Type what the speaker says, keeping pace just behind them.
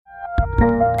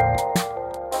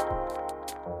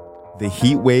The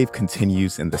heat wave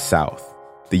continues in the South.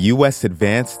 The U.S.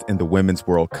 advanced in the Women's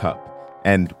World Cup,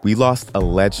 and we lost a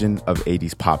legend of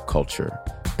 80s pop culture.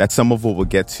 That's some of what we'll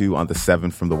get to on The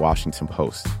 7 from The Washington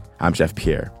Post. I'm Jeff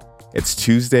Pierre. It's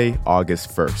Tuesday,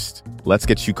 August 1st. Let's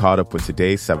get you caught up with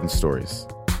today's 7 stories.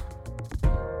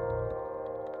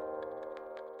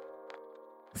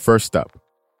 First up,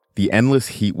 the endless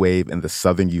heat wave in the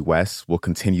southern U.S. will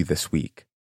continue this week.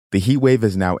 The heat wave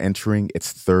is now entering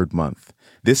its 3rd month.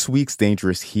 This week's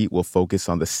dangerous heat will focus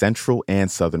on the central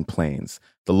and southern plains,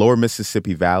 the lower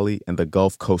Mississippi Valley, and the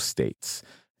Gulf Coast states.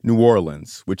 New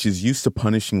Orleans, which is used to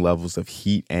punishing levels of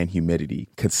heat and humidity,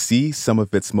 could see some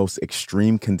of its most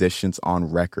extreme conditions on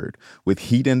record, with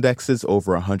heat indexes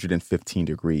over 115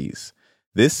 degrees.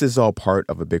 This is all part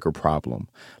of a bigger problem.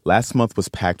 Last month was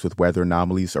packed with weather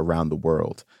anomalies around the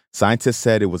world. Scientists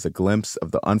said it was a glimpse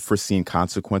of the unforeseen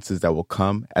consequences that will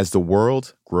come as the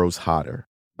world grows hotter.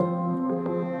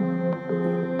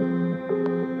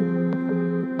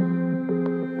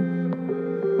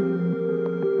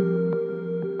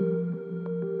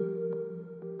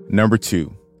 Number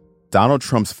 2, Donald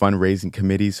Trump's fundraising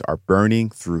committees are burning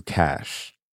through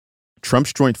cash.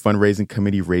 Trump's joint fundraising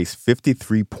committee raised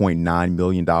 $53.9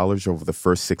 million over the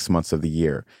first 6 months of the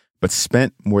year, but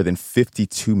spent more than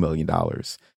 $52 million.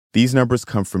 These numbers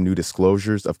come from new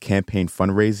disclosures of campaign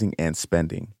fundraising and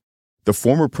spending. The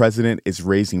former president is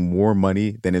raising more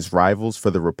money than his rivals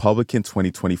for the Republican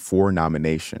 2024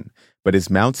 nomination, but his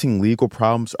mounting legal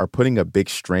problems are putting a big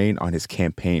strain on his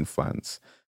campaign funds.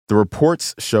 The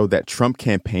reports show that Trump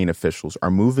campaign officials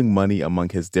are moving money among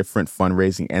his different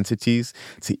fundraising entities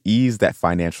to ease that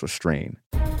financial strain.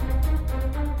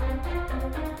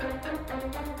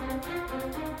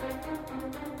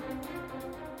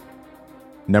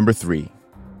 Number 3,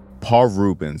 Paul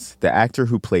Reubens, the actor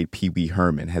who played Pee Wee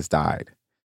Herman, has died.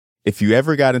 If you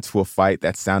ever got into a fight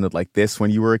that sounded like this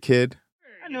when you were a kid,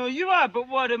 I know you are, but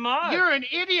what am I? You're an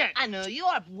idiot. I know you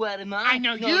are, but what am I? I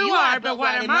know you are, but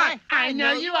what am I? I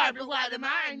know you are, but what am I?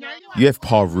 I know you are. you have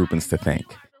Paul Reubens to thank.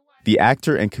 The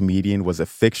actor and comedian was a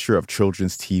fixture of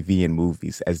children's TV and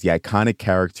movies as the iconic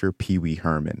character Pee Wee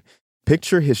Herman.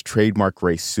 Picture his trademark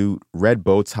gray suit, red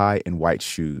bow tie, and white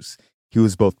shoes. He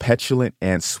was both petulant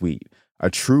and sweet, a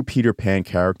true Peter Pan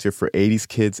character for 80s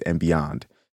kids and beyond.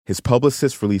 His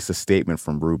publicist released a statement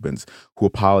from Reubens, who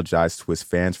apologized to his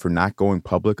fans for not going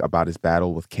public about his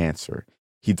battle with cancer.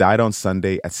 He died on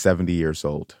Sunday at 70 years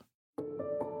old.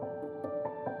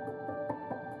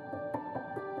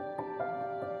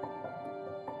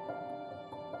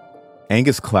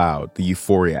 Angus Cloud, the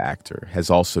Euphoria actor, has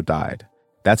also died.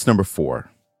 That's number 4.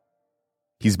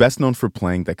 He's best known for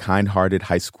playing the kind-hearted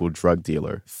high school drug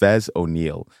dealer, Fez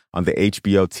O'Neill, on the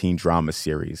HBO teen drama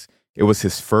series. It was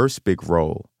his first big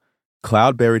role.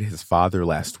 Cloud buried his father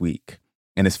last week,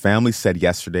 and his family said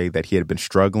yesterday that he had been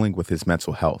struggling with his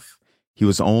mental health. He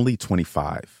was only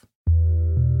 25.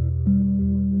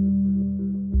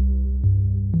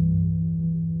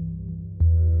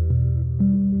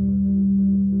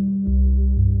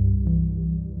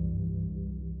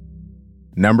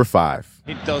 Number 5.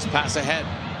 He throws pass ahead.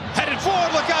 Headed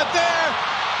forward, look out there!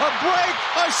 A break,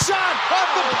 a shot off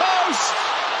the post!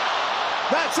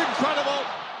 That's incredible!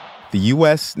 The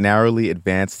U.S. narrowly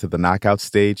advanced to the knockout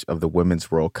stage of the Women's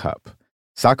World Cup.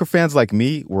 Soccer fans like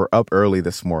me were up early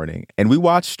this morning, and we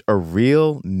watched a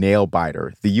real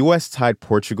nail-biter. The U.S. tied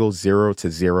Portugal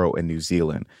 0-0 in New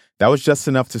Zealand. That was just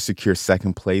enough to secure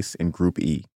second place in Group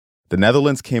E. The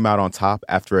Netherlands came out on top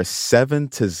after a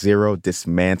 7-0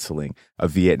 dismantling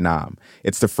of Vietnam.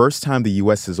 It's the first time the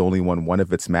U.S. has only won one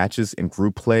of its matches in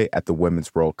group play at the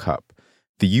Women's World Cup.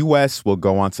 The U.S. will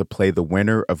go on to play the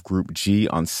winner of Group G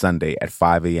on Sunday at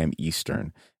 5 a.m.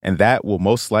 Eastern, and that will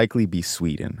most likely be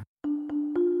Sweden.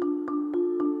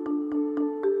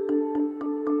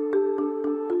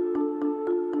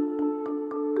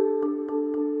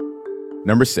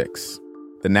 Number 6.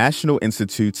 The National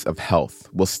Institutes of Health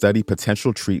will study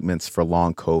potential treatments for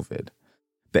long COVID.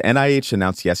 The NIH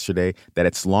announced yesterday that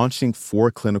it's launching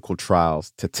 4 clinical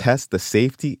trials to test the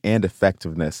safety and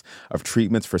effectiveness of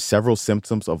treatments for several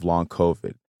symptoms of long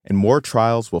COVID, and more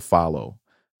trials will follow.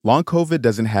 Long COVID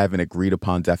doesn't have an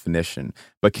agreed-upon definition,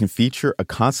 but can feature a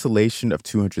constellation of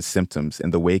 200 symptoms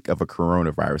in the wake of a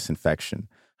coronavirus infection.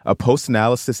 A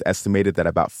post-analysis estimated that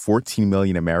about 14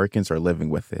 million Americans are living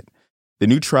with it. The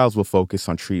new trials will focus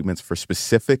on treatments for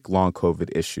specific long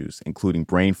COVID issues, including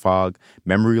brain fog,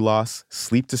 memory loss,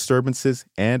 sleep disturbances,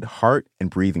 and heart and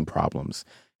breathing problems.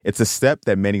 It's a step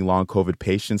that many long COVID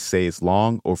patients say is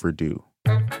long overdue.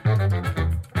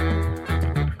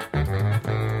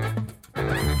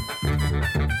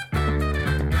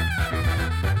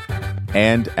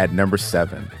 And at number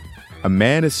 7, a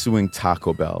man is suing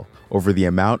Taco Bell over the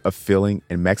amount of filling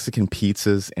in Mexican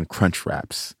pizzas and Crunch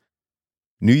Wraps.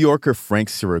 New Yorker Frank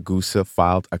Siragusa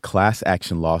filed a class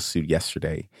action lawsuit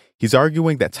yesterday. He's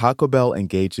arguing that Taco Bell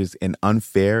engages in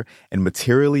unfair and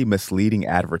materially misleading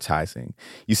advertising.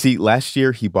 You see, last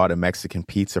year he bought a Mexican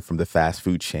pizza from the fast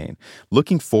food chain,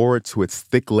 looking forward to its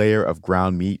thick layer of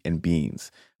ground meat and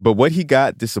beans. But what he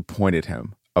got disappointed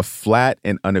him. A flat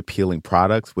and unappealing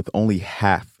product with only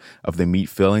half of the meat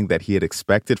filling that he had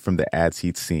expected from the ads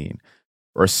he'd seen.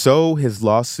 Or so his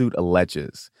lawsuit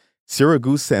alleges.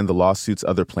 Siragusa and the lawsuit's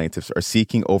other plaintiffs are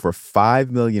seeking over $5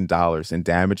 million in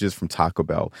damages from Taco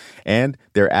Bell, and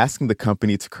they're asking the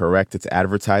company to correct its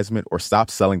advertisement or stop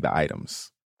selling the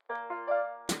items.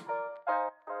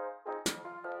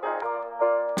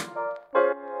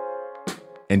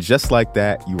 And just like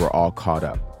that, you are all caught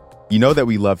up. You know that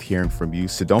we love hearing from you,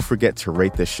 so don't forget to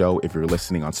rate the show if you're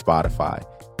listening on Spotify.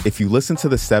 If you listen to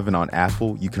The 7 on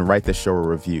Apple, you can write the show a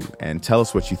review and tell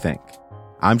us what you think.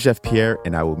 I'm Jeff Pierre,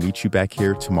 and I will meet you back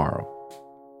here tomorrow.